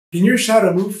Can your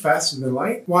shadow move faster than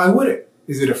light? Why would it?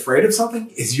 Is it afraid of something?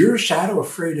 Is your shadow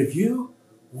afraid of you?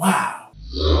 Wow.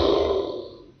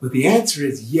 But the answer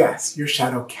is yes, your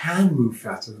shadow can move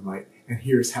faster than light, and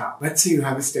here's how. Let's say you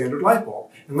have a standard light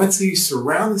bulb, and let's say you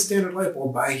surround the standard light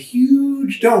bulb by a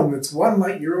huge dome that's 1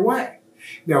 light year away.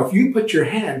 Now, if you put your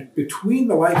hand between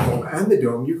the light bulb and the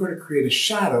dome, you're going to create a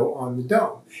shadow on the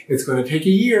dome. It's going to take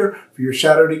a year for your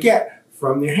shadow to get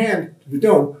from your hand to the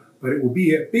dome, but it will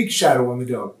be a big shadow on the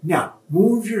dome. Now,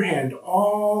 move your hand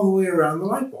all the way around the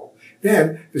light bulb.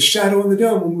 Then the shadow on the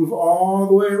dome will move all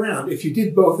the way around. If you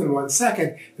did both in 1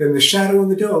 second, then the shadow on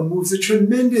the dome moves a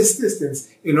tremendous distance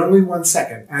in only 1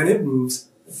 second, and it moves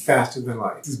faster than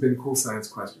light. This has been Cool Science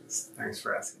Questions. Thanks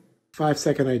for asking.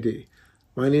 5-second ID.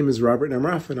 My name is Robert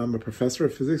Nemroff, and I'm a professor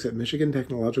of physics at Michigan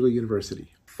Technological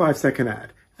University. 5-second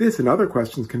ad. This and other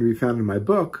questions can be found in my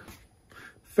book,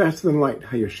 Faster Than Light,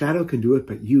 How Your Shadow Can Do It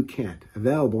But You Can't,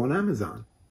 available on Amazon.